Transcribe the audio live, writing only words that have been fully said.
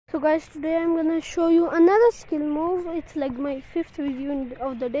So guys, today I'm gonna show you another skill move. It's like my 5th video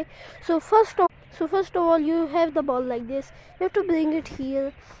of the day. So first of all, you have the ball like this. You have to bring it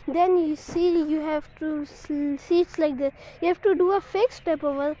here. Then you see, you have to see it's like this. You have to do a fake step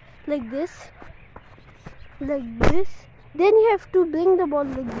over like this. Then you have to bring the ball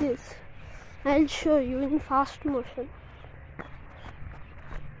like this. I'll show you in fast motion.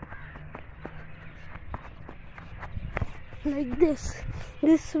 Like this.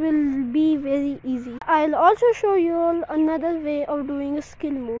 This will be very easy. I'll also show you all another way of doing a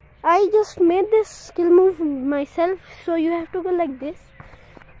skill move. I just made this skill move myself. So you have to go like this,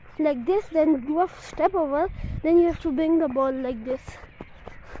 then do a step over. Then you have to bring the ball like this.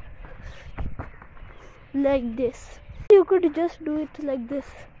 You could just do it like this.